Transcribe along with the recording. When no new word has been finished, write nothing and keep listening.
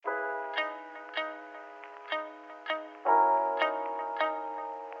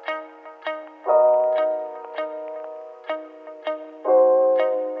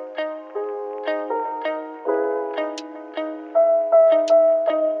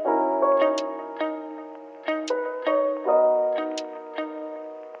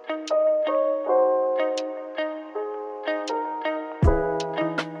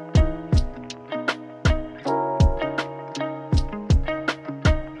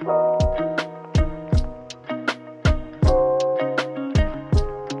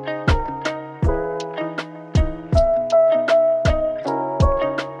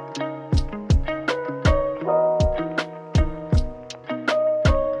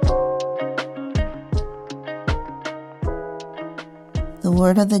The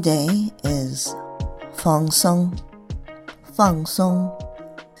word of the day is fàngsōng,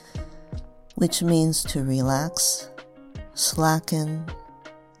 which means to relax, slacken,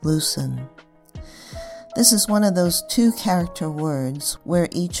 loosen. This is one of those two-character words where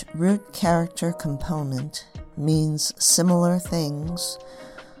each root character component means similar things,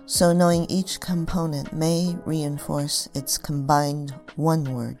 so knowing each component may reinforce its combined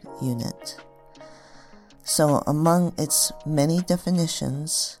one-word unit. So among its many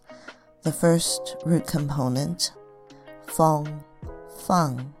definitions, the first root component, fong,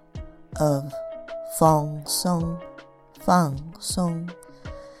 of fàngsōng,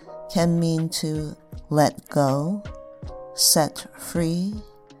 can mean to let go, set free,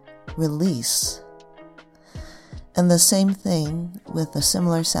 release. And the same thing with the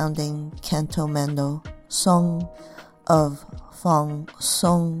similar sounding canto-mando song of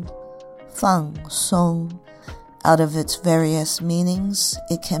fong3sung1. Out of its various meanings,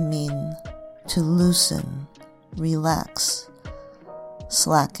 it can mean to loosen, relax,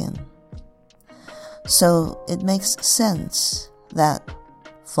 slacken. So it makes sense that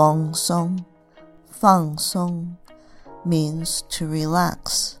fàngsōng means to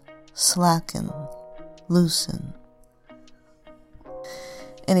relax, slacken, loosen.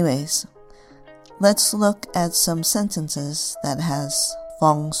 Anyways, let's look at some sentences that has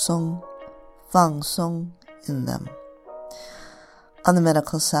fàngsōng in them. On the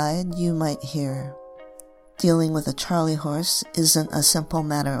medical side, you might hear, dealing with a Charlie horse isn't a simple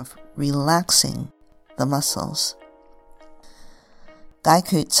matter of relaxing the muscles. 解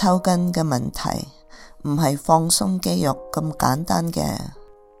決抽筋嘅問題唔係放鬆肌肉咁簡單嘅。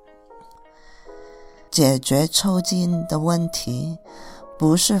解決抽筋的問題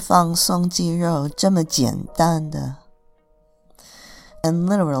不是放鬆肌肉這麼簡單的。And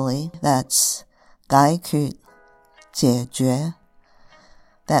literally, that's 解決, 解決.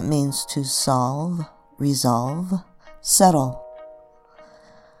 That means to solve, resolve, settle.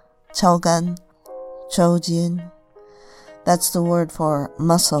 抽筋, 抽筋. That's the word for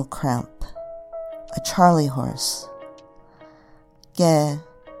muscle cramp, a Charlie horse. 嘅,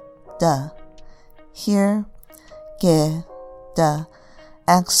的. Here, 嘅,的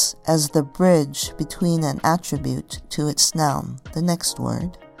acts as the bridge between an attribute to its noun, the next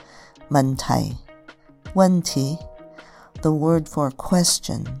word, 問題. 問題, the word for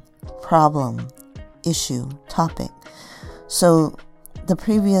question, problem, issue, topic. So the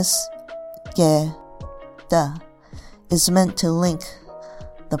previous 嘅,的is meant to link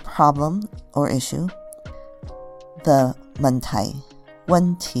the problem or issue, the 問題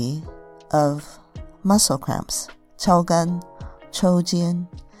of muscle cramps, 抽筋, 抽筋,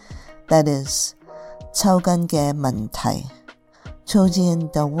 that is 抽筋嘅問題, 抽筋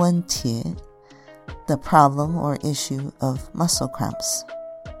的問題, the problem or issue of muscle cramps.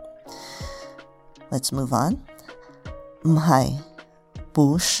 Let's move on. 唔係,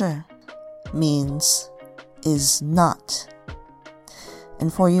 不是 means is not.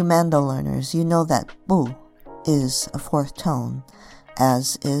 And for you Mando learners, you know that 不 is a fourth tone,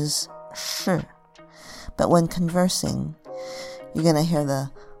 as is 是. But when conversing, you're going to hear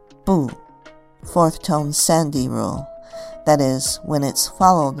the 不, fourth tone Sandy rule. That is, when it's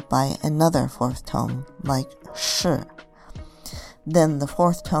followed by another fourth tone, like 是, then the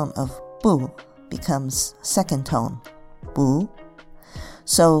fourth tone of 不becomes second tone, 不.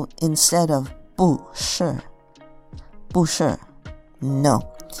 So instead of 不是, 不是, no.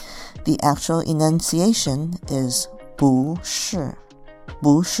 The actual enunciation is 不是,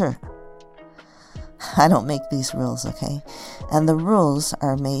 不是. I don't make these rules, okay? And the rules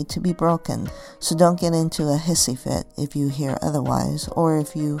are made to be broken, so don't get into a hissy fit if you hear otherwise, or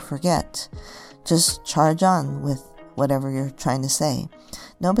if you forget. Just charge on with whatever you're trying to say.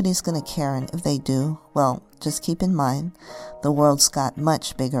 Nobody's going to care, and if they do, well, just keep in mind, the world's got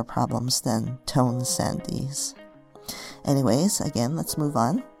much bigger problems than tone sandies. Anyways, again, let's move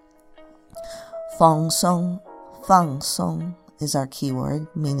on. fàngsōng is our keyword,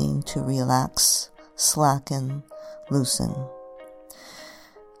 meaning to relax, slacken, loosen.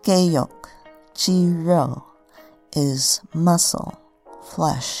 肌肉, 肌肉 is muscle,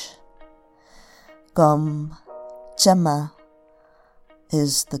 flesh. 咁, 這麼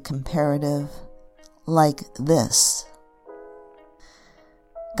is the comparative, like this.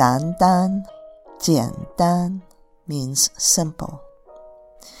 簡單, 簡單 means simple.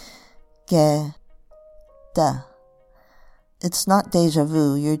 嘅, 的. It's not deja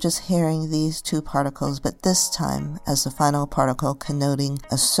vu, you're just hearing these two particles, but this time as the final particle connoting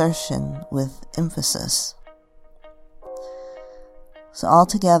assertion with emphasis. So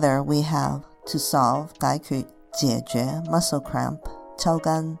altogether we have to solve, 解決, 解決, muscle cramp, 抽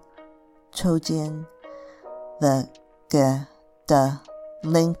筋, 抽筋, the ge, the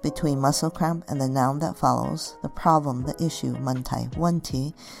link between muscle cramp and the noun that follows, the problem, the issue, 問題, 問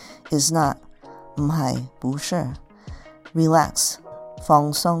題, is not 唔係,不是, relax,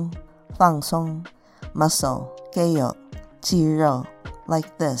 放鬆, 放鬆, muscle, 肌肉, 肌肉,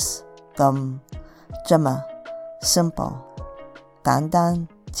 like this, 咁, 這麼, simple, 簡單,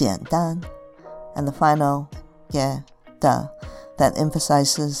 簡單, and the final, ge, the, that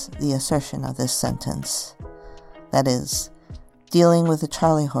emphasizes the assertion of this sentence. That is, dealing with a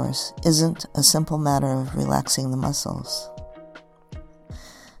Charlie horse isn't a simple matter of relaxing the muscles.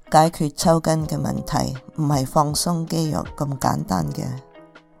 解決抽筋嘅問題唔係放鬆肌肉咁簡單嘅。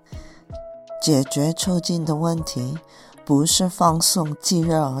解決抽筋的問題不是放鬆肌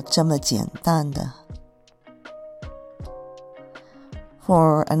肉這麼簡單的。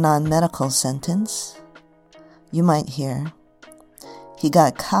For a non-medical sentence, you might hear, he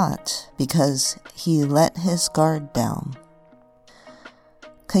got caught because he let his guard down.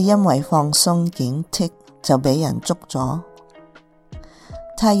 佢因為放鬆警惕就俾人捉咗。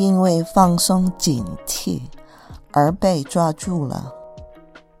他因為放鬆警惕而被抓住了。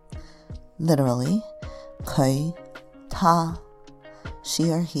Literally, 佢、他 she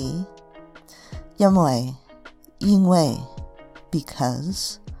or he, 因為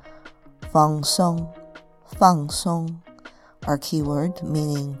because, 放鬆 are keyword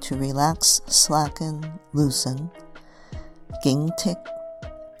meaning to relax, slacken, loosen. 警惕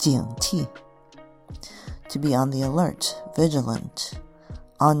警惕, to be on the alert, vigilant,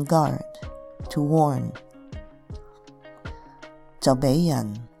 on guard, to warn. 就俾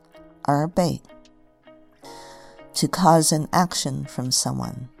人而被 to cause an action from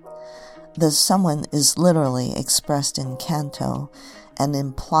someone. The someone is literally expressed in canto and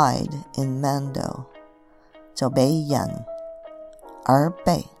implied in mando. 就俾人而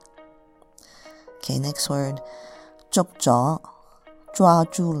被. Okay, next word. 捉咗抓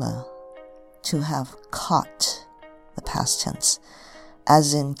住了, to have caught, the past tense,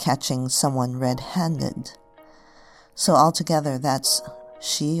 as in catching someone red-handed. So altogether, that's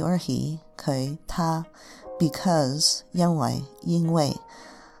she or he, 佢他, because, 因為,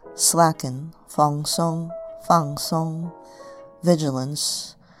 slacken, 放鬆,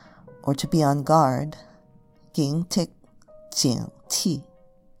 vigilance, or to be on guard, 警惕, 警惕.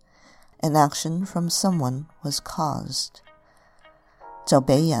 An action from someone was caused. 就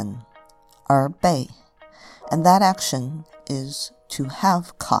俾人而被, and that action is to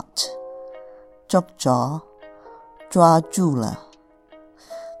have caught. 捉咗抓住了.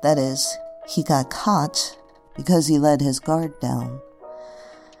 That is, he got caught because he let his guard down.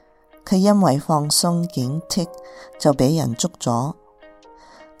 佢因為放鬆警惕就俾人捉咗。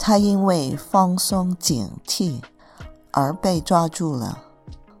他因為放鬆警惕而被抓住了。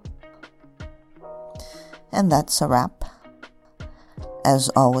And that's a wrap. As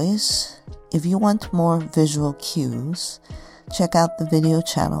always, if you want more visual cues, check out the video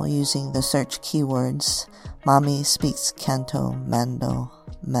channel using the search keywords Mommy Speaks Canto, Mando,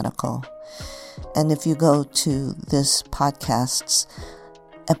 Medical. And if you go to this podcast's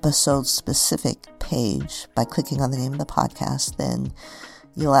episode-specific page by clicking on the name of the podcast, then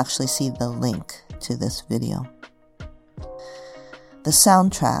you'll actually see the link to this video. The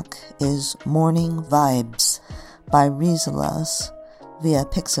soundtrack is Morning Vibes by Rizlas via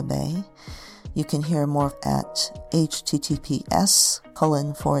Pixabay. You can hear more at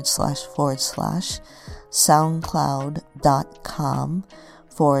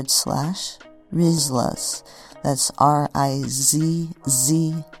https://soundcloud.com/Rizlas. That's RIZZLAS.